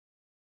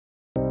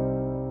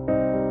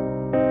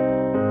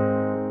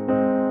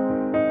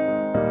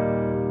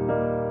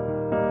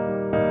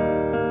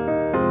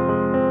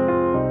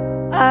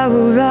I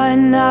will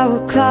run, I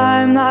will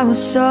climb, I will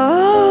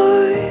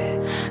soar.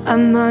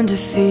 I'm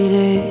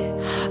undefeated,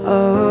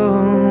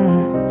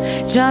 oh.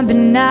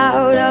 Jumping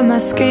out of my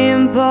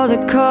skin, pull the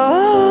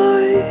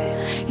cord.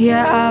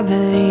 Yeah, I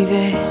believe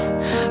it.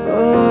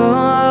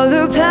 Oh,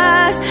 the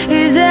past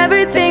is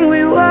everything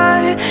we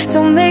were.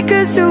 Don't make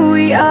us who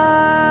we are.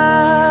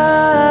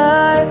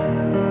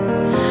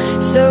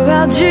 So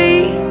I'll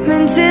dream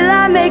until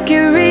I make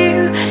it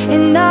real,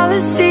 and all I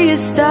see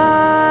is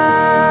stars.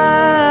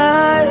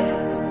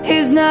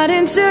 It's not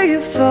until you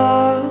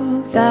fall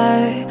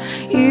that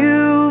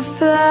you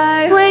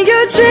fly. When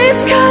your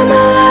dreams come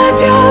alive,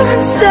 you're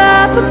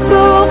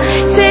unstoppable.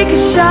 Take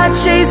a shot,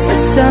 chase the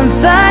sun,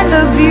 find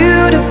the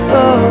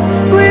beautiful.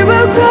 We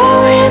will glow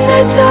in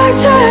the dark,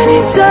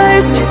 turning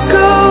dust to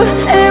gold,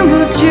 and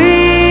we'll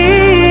dream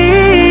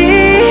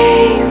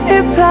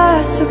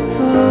impossible.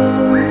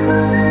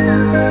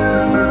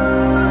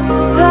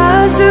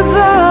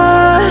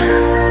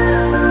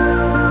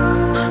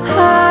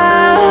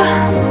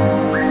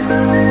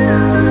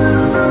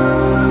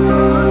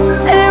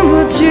 And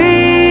we'll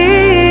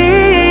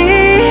dream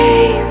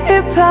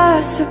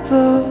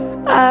impossible.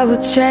 I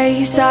will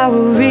chase, I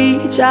will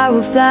reach, I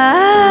will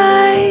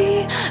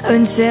fly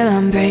until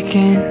I'm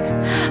breaking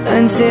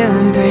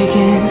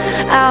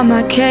out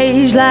my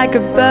cage like a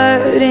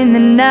bird in the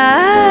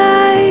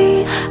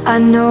night. I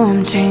know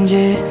I'm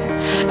changing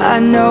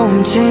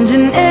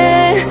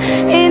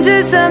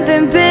into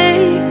something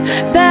big,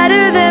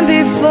 better than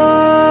before.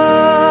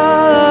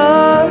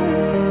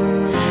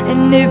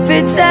 And if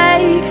it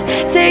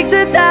takes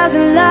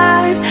 1,000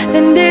 lives,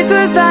 then it's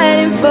worth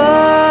fighting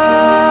for.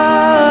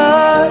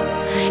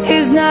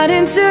 It's not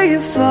until you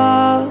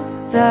fall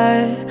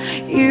that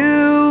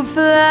you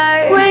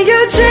fly. When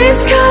your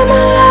dreams come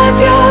alive,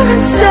 you're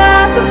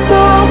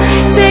unstoppable.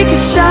 Take a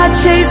shot,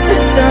 chase the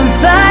sun,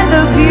 find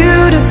the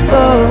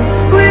beautiful.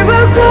 We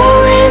will glow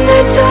in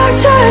the dark,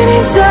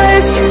 turning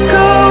dust to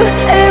gold,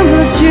 and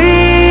we'll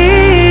dream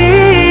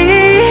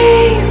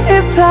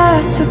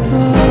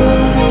impossible.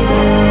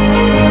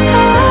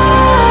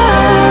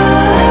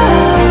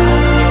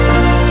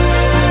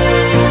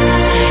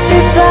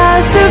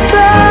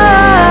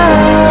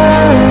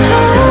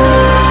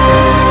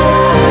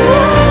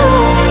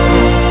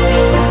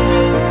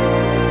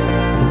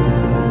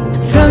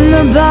 From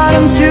the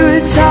bottom to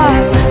the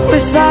top, we're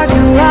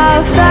sparking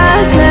wild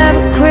fast.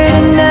 Never quit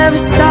and never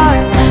stop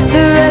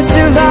the rest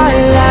of our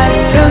lives.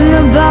 From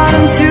the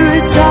bottom to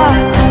the top,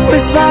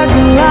 we're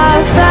sparking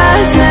wild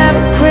fast.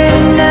 Never quit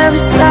and never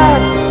stop.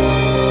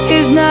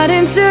 It's not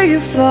until you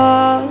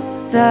fall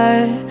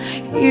that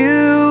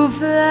you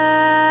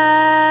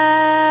fly.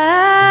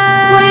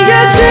 When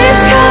your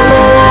dreams come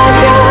alive,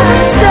 you're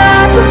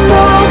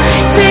unstoppable.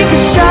 Take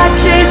a shot,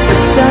 chase the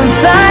sun,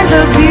 find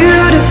the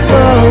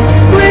beautiful.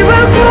 We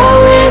will go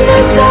in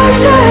the dark,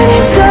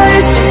 turning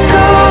dust to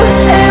gold,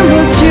 and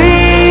we'll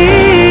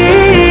dream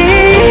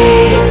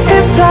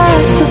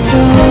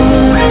impossible.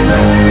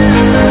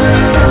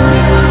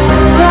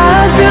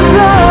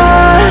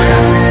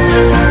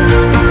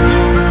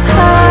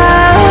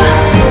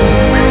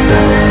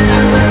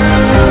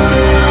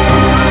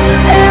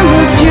 And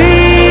we'll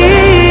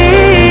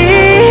dream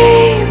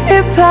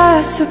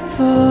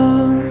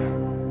impossible.